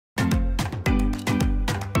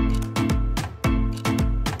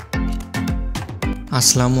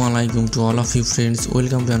Assalamualaikum to all of you friends,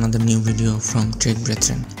 welcome to another new video from Tech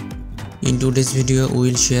Brethren. In today's video,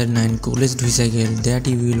 we will share 9 coolest vehicle that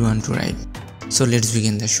you will want to ride. So let's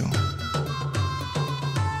begin the show.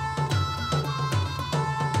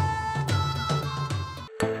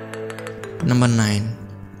 Number 9.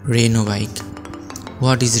 RYNO bike.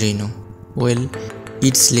 What is RYNO? Well,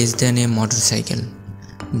 it's less than a motorcycle,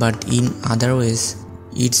 but in other ways,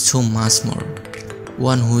 it's so much more.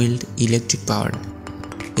 One-wheeled, electric powered.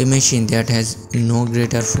 A machine that has no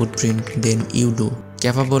greater footprint than you do,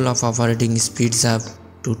 capable of operating speeds up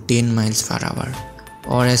to 10 miles per hour,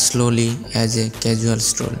 or as slowly as a casual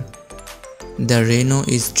stroll. The RYNO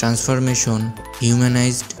is transformation,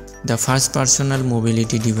 humanized, the first personal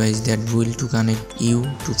mobility device that will to connect you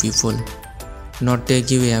to people, not take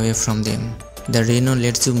you away from them. The RYNO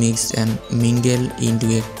lets you mix and mingle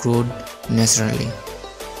into a crowd naturally.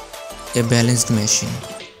 A balanced machine.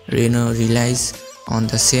 RYNO relies on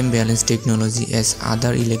the same balance technology as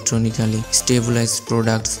other electronically stabilized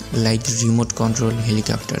products like remote control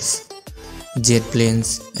helicopters, jet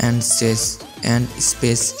planes, and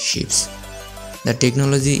spaceships. The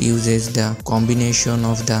technology uses the combination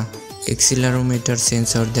of the accelerometer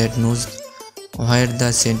sensor that knows where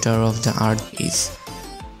the center of the earth is,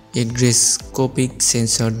 a gyroscopic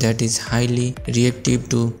sensor that is highly reactive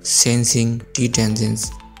to sensing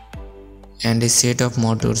T-tangents, and a set of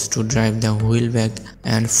motors to drive the wheel back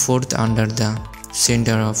and forth under the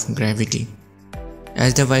center of gravity.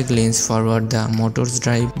 As the bike leans forward, the motors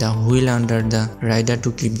drive the wheel under the rider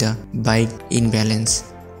to keep the bike in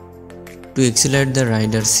balance. To accelerate, the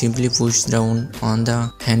rider simply pushes down on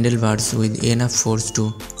the handlebars with enough force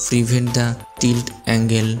to prevent the tilt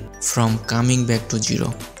angle from coming back to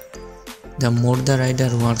zero. The more the rider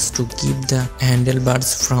works to keep the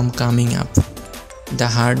handlebars from coming up, the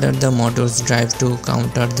harder the motors drive to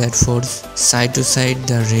counter that force. Side to side,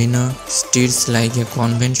 the RYNO steers like a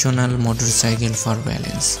conventional motorcycle for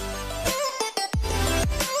balance.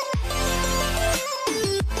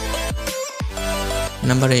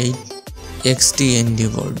 Number 8.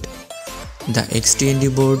 XTND Board. The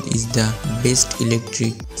XTND Board is the best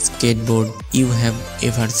electric skateboard you have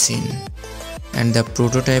ever seen, and the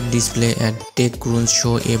prototype display at TechCrunch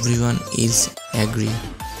show everyone is agree.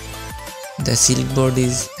 The silk board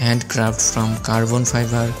is handcrafted from carbon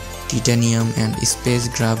fiber, titanium, and space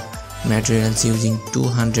grab materials using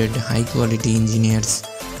 200 high-quality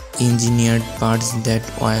engineered parts that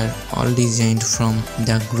were all designed from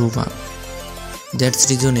the ground up. That's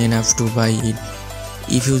reason enough to buy it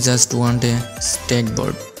if you just want a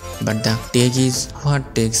skateboard. But the tech is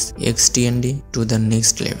what takes XTND to the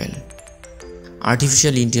next level.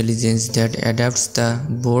 Artificial intelligence that adapts the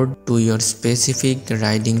board to your specific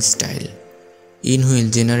riding style. In-wheel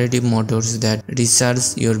generative motors that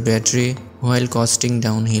recharge your battery while coasting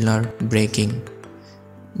downhill or braking.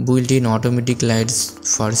 Built-in automatic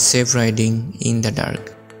lights for safe riding in the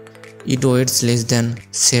dark. It weighs less than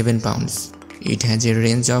 7 pounds. It has a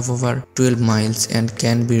range of over 12 miles and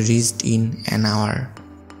can be reached in an hour.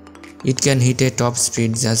 It can hit a top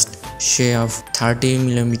speed just shy of 30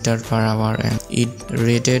 km per hour, and it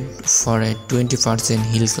rated for a 20%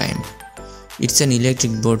 hill climb. It's an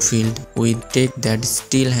electric board filled with tech that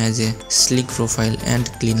still has a sleek profile and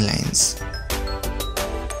clean lines.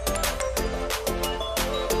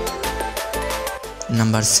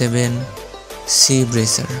 Number 7.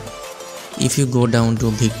 Seabreacher. If you go down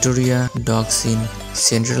to Victoria Docks in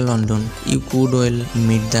central London, you could well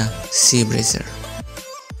meet the Seabreacher.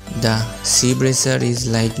 The Seabreacher is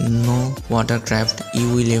like no watercraft you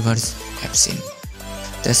will ever have seen.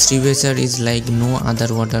 The Seabreacher is like no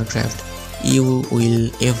other watercraft you will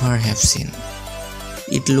ever have seen.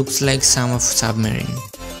 It looks like some submarine.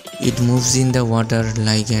 It moves in the water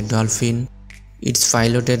like a dolphin. It's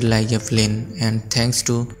piloted like a plane, and thanks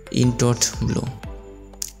to intot blow,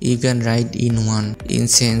 you can ride in one. In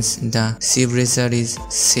sense, the Seabreacher is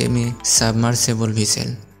semi-submersible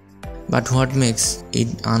vessel. But what makes it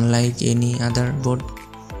unlike any other boat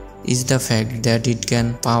is the fact that it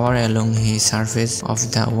can power along the surface of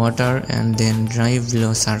the water and then drive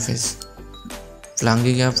below surface.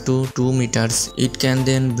 Plunging up to 2 meters, it can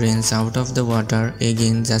then branch out of the water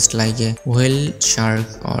again just like a whale shark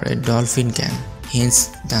or a dolphin can,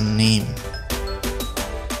 hence the name.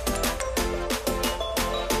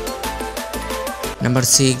 Number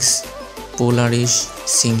 6. Polaris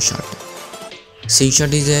Slingshot.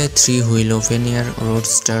 Slingshot is a 3-wheel open-air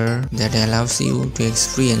roadster that allows you to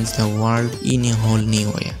experience the world in a whole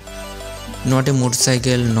new way. Not a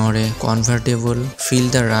motorcycle nor a convertible, feel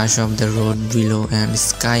the rush of the road below and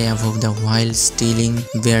sky above the while stealing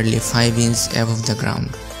barely 5 inches above the ground.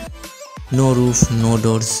 No roof, no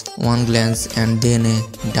doors, one glance and then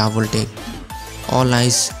a double take. All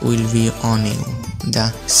eyes will be on you.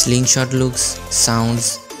 The Slingshot looks,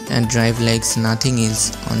 sounds and drive like nothing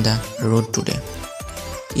else on the road today.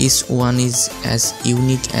 Each one is as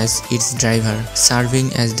unique as its driver,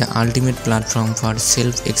 serving as the ultimate platform for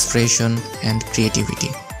self-expression and creativity.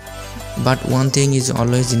 But one thing is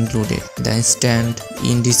always included, the instant,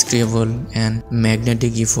 indescribable and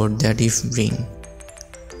magnetic effort that it brings.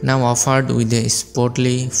 Now offered with a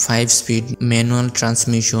sportly 5-speed manual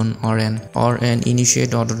transmission or an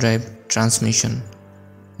initiate auto drive transmission,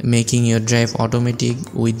 making your drive automatic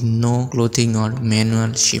with no clothing or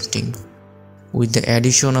manual shifting. With the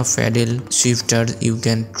addition of paddle shifters, you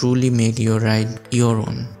can truly make your ride your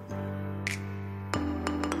own.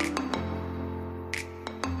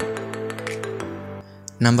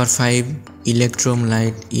 Number 5. Electrom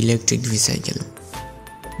Light Electric Vehicle.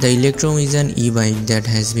 The Electrom is an e-bike that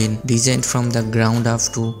has been designed from the ground up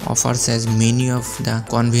to offer as many of the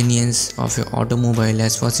convenience of an automobile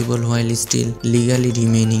as possible while still legally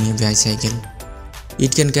remaining a bicycle.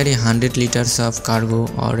 It can carry 100 liters of cargo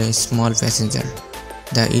or a small passenger.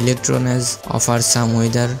 The Electrom offers some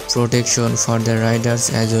weather protection for the riders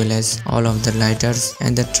as well as all of the lighters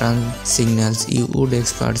and the turn signals you would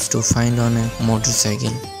expect to find on a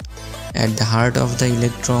motorcycle. At the heart of the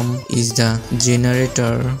Electrom is the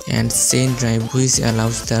generator and chain drive, which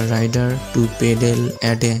allows the rider to pedal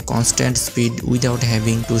at a constant speed without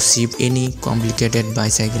having to shift any complicated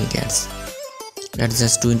bicycle gears. At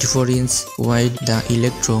just 24 inches wide, the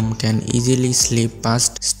Electrom can easily slip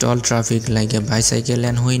past stall traffic like a bicycle,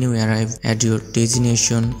 and when you arrive at your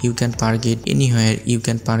destination, you can park it anywhere you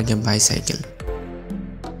can park a bicycle.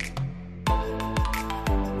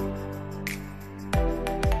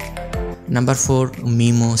 Number 4.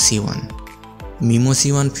 MIMO C1. MIMO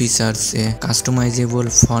C1 features a customizable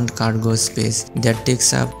front cargo space that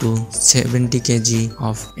takes up to 70 kg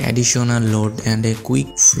of additional load and a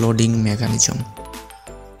quick flooding mechanism.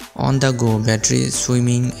 On the go battery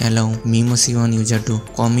swimming allow MIMO C1 user to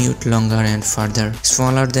commute longer and further,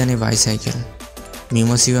 smaller than a bicycle.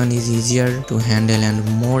 MIMO C1 is easier to handle and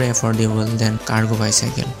more affordable than cargo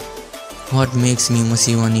bicycle. What makes MIMO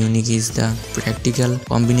C1 unique is the practical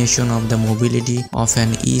combination of the mobility of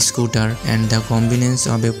an e-scooter and the convenience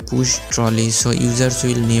of a push trolley, so users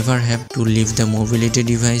will never have to leave the mobility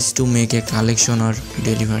device to make a collection or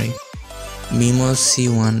delivery. MIMO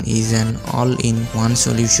C1 is an all-in-one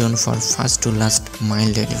solution for fast to last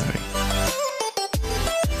mile delivery.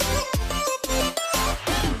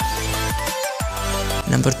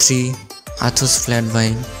 Number 3. Athos flat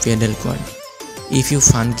bike pedal quad. If you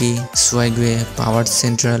funky, swagway, powered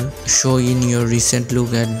central, show in your recent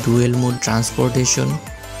look at dual mode transportation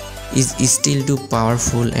is still too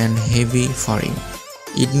powerful and heavy for you,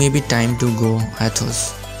 it may be time to go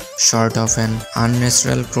Athos. Short of an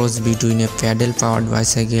unnatural cross between a pedal-powered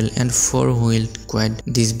bicycle and 4-wheeled quad,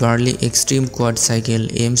 this burly extreme quad cycle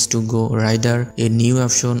aims to go rider a new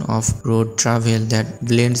option of road travel that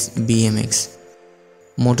blends BMX,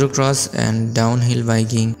 motocross and downhill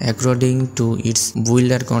biking. According to its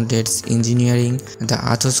builder context engineering, the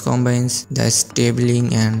Athos combines the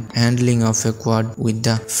stabling and handling of a quad with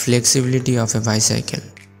the flexibility of a bicycle.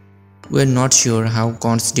 We're not sure how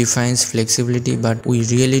Cons defines flexibility, but we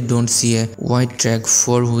really don't see a wide track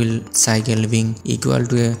 4-wheel cycle being equal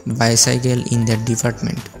to a bicycle in that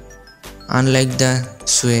department. Unlike the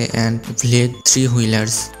Sway and Blade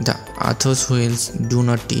 3-wheelers, the Athos wheels do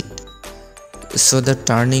not teeth, so the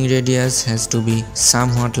turning radius has to be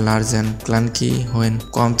somewhat large and clunky when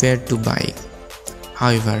compared to bike.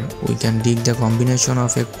 However, we can dig the combination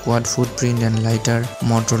of a quad footprint and lighter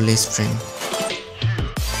motorless frame.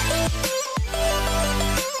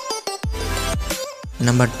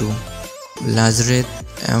 Number 2. Lazareth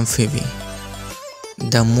Amphibie.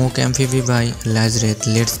 The Mock Amphibie by Lazareth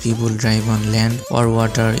lets people drive on land or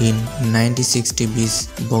water in 90-60 bis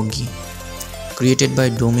bogie. Created by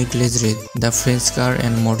Dominic Lazareth, the French car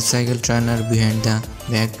and motorcycle trainer behind the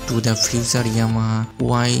back to the future Yamaha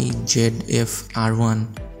YZF R1.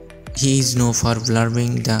 He is known for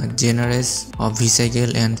blurring the genres of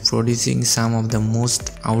vehicle and producing some of the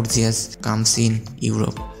most outrageous cars in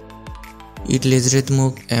Europe. Its Lazareth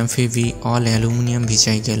Mock Amphibie all-aluminum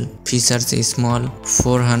vehicle features a small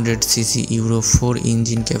 400cc Euro 4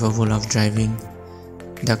 engine capable of driving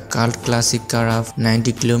the cult classic car of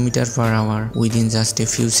 90 km/h within just a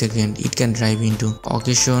few seconds. It can drive into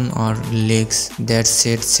occasion or lakes that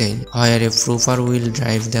set sail, where a proper wheel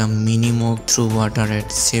drive the MIMO through water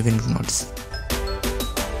at 7 knots.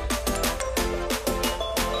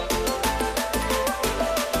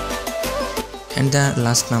 And the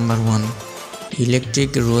last number 1,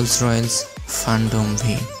 electric Rolls-Royce Phantom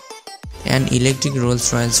V. An electric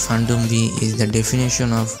Rolls-Royce Phantom V is the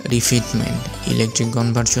definition of refinement. Electric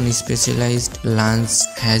conversion specialized Lance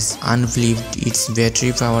has unveiled its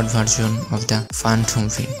battery-powered version of the Phantom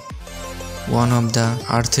V, one of the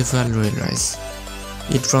artificial Rolls-Royce.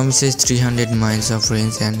 It promises 300 miles of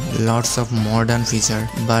range and lots of modern features,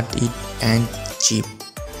 but it ain't cheap.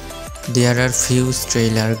 There are few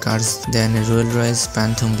trailer cars than a Rolls-Royce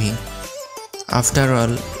Phantom V. After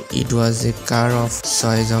all, it was a car of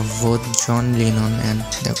choice of both John Lennon and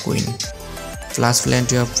the Queen, plus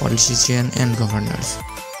plenty of politicians and governors.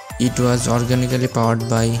 It was organically powered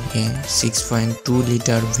by a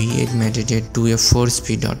 6.2-liter V8 mated to a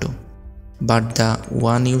 4-speed auto. But the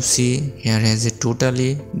one you see here has a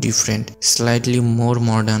totally different, slightly more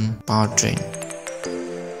modern powertrain.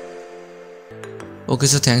 Okay,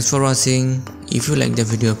 so thanks for watching. If you like the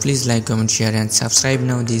video, please like, comment, share and subscribe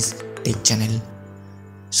now this tech channel.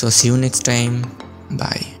 So see you next time.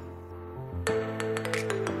 Bye.